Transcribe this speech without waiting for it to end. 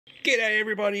G'day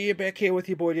everybody, you're back here with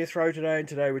your boy Death Row today, and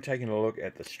today we're taking a look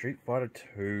at the Street Fighter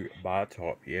 2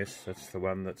 Bartop. Yes, that's the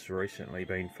one that's recently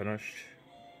been finished.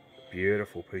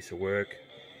 Beautiful piece of work.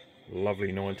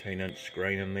 Lovely 19-inch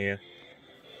screen in there.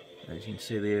 As you can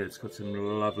see there, it's got some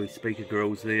lovely speaker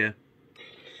grills there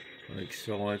on each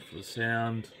side for the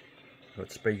sound.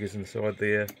 Got speakers inside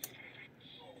there.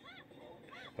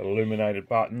 Illuminated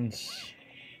buttons.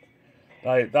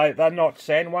 They're not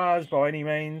Sanwas by any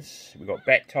means. We've got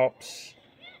bat tops.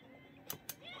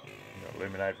 We've got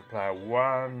illuminated for player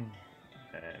 1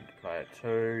 and player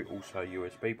 2. Also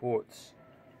USB ports.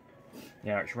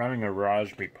 Now it's running a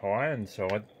Raspberry Pi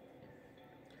inside.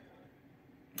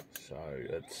 So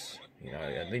it's, you know,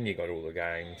 and then you got all the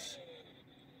games.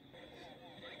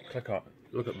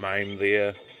 Look at MAME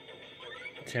there.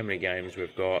 That's how many games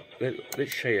we've got.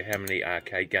 Let's show you how many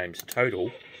arcade games total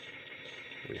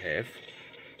we have.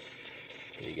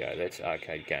 There you go, that's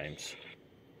arcade games.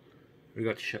 We've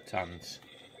got shit tons.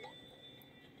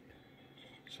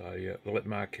 So yeah, the lit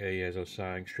marquee, as I was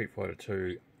saying, Street Fighter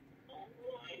 2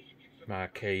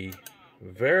 marquee.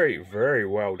 Very, very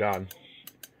well done.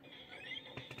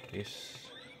 Yes.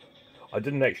 I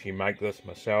didn't actually make this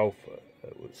myself,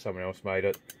 someone else made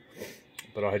it.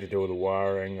 But I had to do all the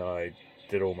wiring, I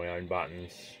did all my own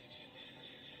buttons.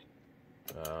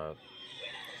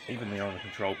 Even on the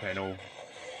control panel.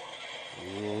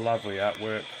 Lovely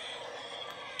artwork,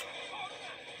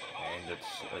 and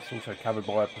it's also covered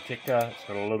by a protector. It's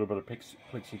got a little bit of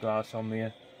plexiglass on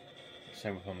there.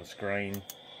 Same with on the screen.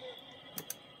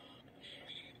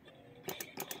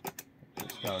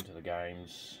 Let's go into the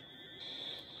games.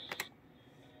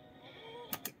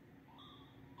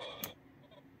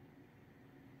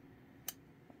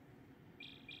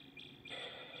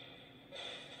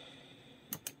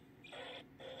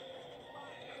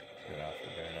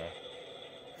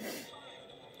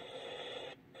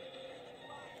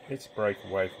 Let's break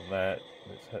away from that.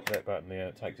 Let's hit that button there,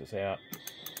 it takes us out.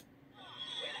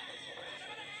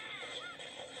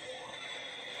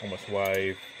 Thomas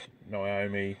Wave,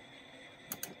 Naomi,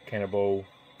 Cannibal,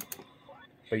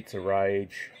 Beats of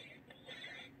Rage.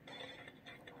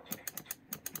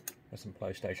 There's some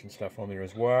PlayStation stuff on there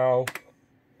as well.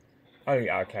 Only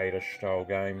arcade-ish style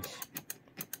games.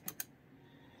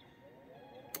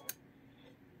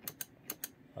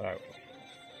 I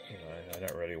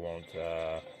don't really want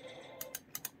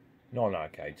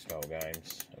non-arcade style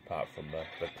games, apart from the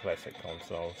classic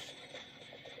consoles.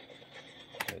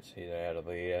 Let's head out of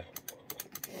there.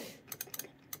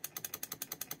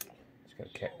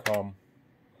 Let's go Capcom.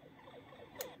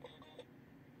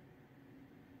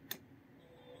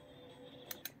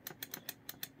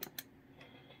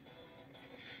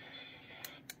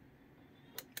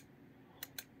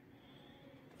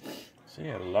 See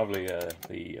how lovely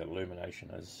the illumination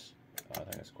is. I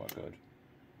think it's quite good.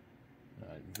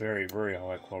 Very, very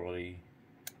high quality,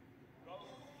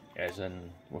 as in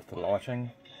with the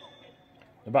lighting.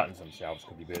 The buttons themselves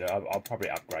could be better. I'll probably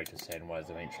upgrade to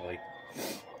Sanwas eventually.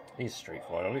 Here's Street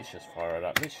Fighter. Let's just fire it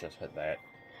up. Let's just hit that.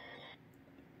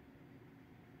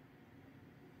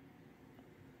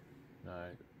 No,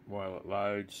 while it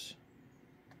loads.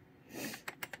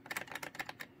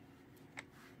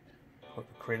 Put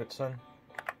the credits in.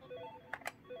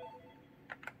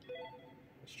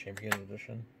 It's Champion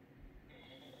Edition.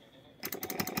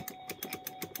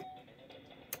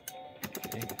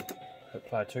 Hit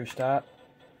player 2 start.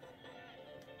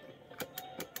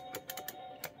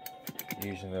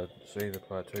 Using the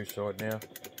player 2 side now.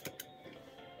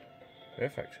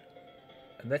 Perfect.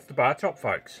 And that's the Bartop,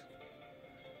 folks.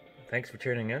 Thanks for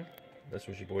tuning in. This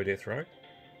was your boy Death Row.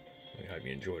 We hope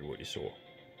you enjoyed what you saw.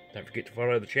 Don't forget to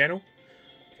follow the channel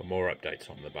for more updates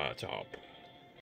on the Bartop.